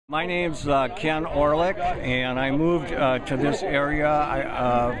My name's Ken Orlich, and I moved to this area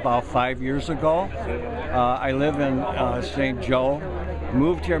about 5 years ago. I live in St. Joe.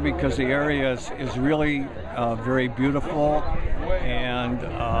 Moved here because the area is really very beautiful, and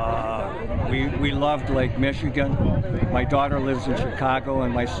we loved Lake Michigan. My daughter lives in Chicago,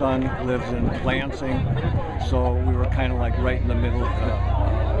 and my son lives in Lansing, so we were kind of like right in the middle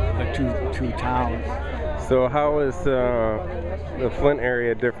of the two towns. So how is the Flint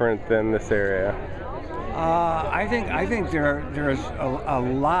area different than this area? I think there's a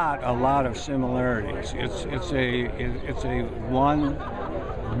lot of similarities. It's a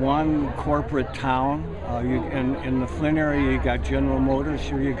one corporate town. In the Flint area, you got General Motors.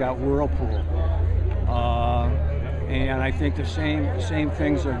 Here you got Whirlpool, and I think the same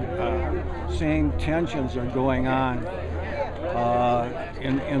things same tensions are going on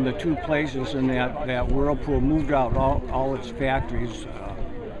in the two places. In that Whirlpool moved out all its factories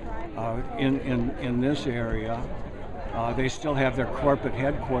in this area. They still have their corporate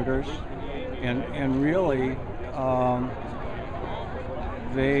headquarters, and really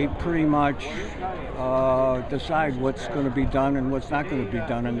they pretty much decide what's going to be done and what's not going to be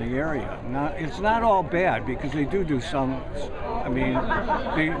done in the area. It's not all bad, because they do some. I mean,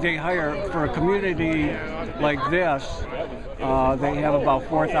 they hire for a community like this. They have about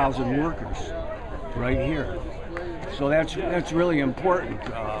 4,000 workers right here, so that's really important,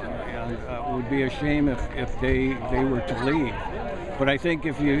 and it would be a shame if they were to leave. But I think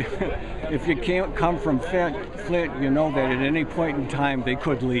if you can't come from Flint, you know that at any point in time they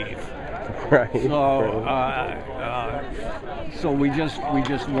could leave. Right. So we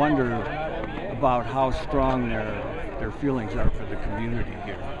just wonder about how strong their feelings are for the community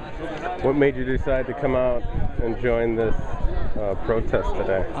here. What made you decide to come out and join this protest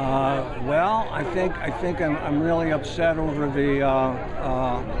today? Well, I think I'm really upset over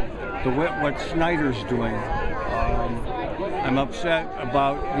what Snyder's doing. I'm upset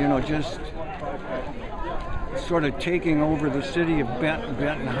about just sort of taking over the city of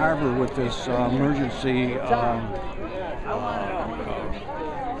Benton Harbor with this emergency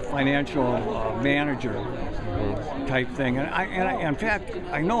financial manager type thing. And in fact,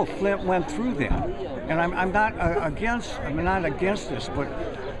 I know Flint went through that, and I'm not against this, but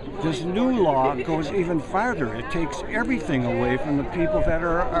this new law goes even farther. It takes everything away from the people that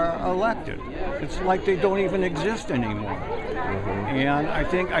are elected. It's like they don't even exist anymore. And I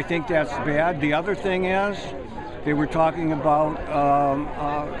think that's bad. The other thing is, they were talking about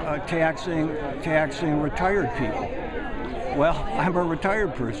taxing retired people. Well, I'm a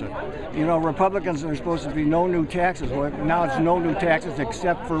retired person. Republicans are supposed to be no new taxes. Well, now it's no new taxes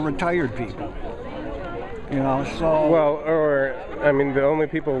except for retired people. So... Well, the only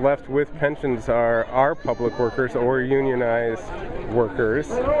people left with pensions are our public workers or unionized workers,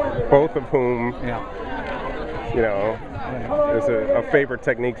 both of whom, is a favorite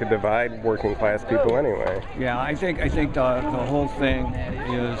technique to divide working class people anyway. Yeah, I think the whole thing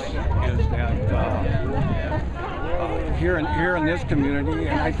is that here in this community,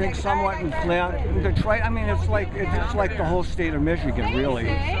 and I think somewhat in Flint, Detroit. I mean, it's like the whole state of Michigan, really.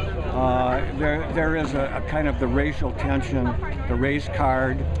 There is a kind of the racial tension, the race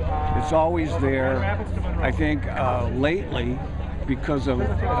card. It's always there. I think lately, because of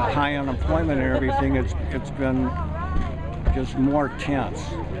high unemployment and everything, it's been just more tense.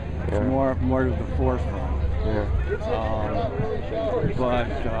 It's more to the forefront.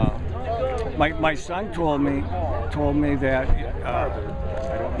 But my son told me that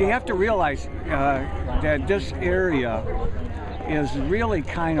you have to realize that this area is really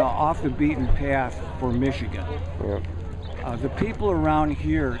kind of off the beaten path for Michigan. The people around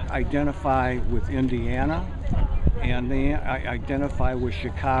here identify with Indiana, and they identify with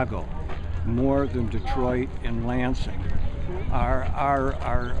Chicago more than Detroit and Lansing. Our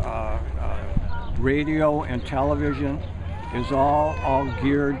radio and television is all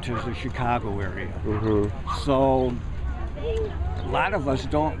geared to the Chicago area. So a lot of us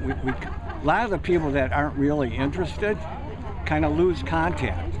don't. A lot of the people that aren't really interested kind of lose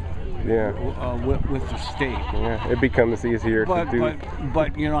contact. With the state. It becomes easier to do.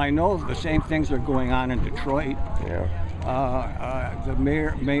 But I know the same things are going on in Detroit. The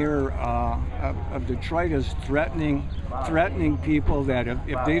mayor of Detroit is threatening people that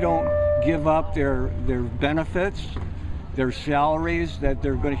if they don't give up their benefits, their salaries, that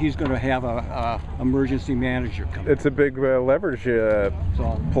he's going to have a emergency manager come. It's a big leverage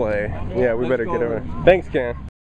play. Yeah, we better get over. Thanks, Ken.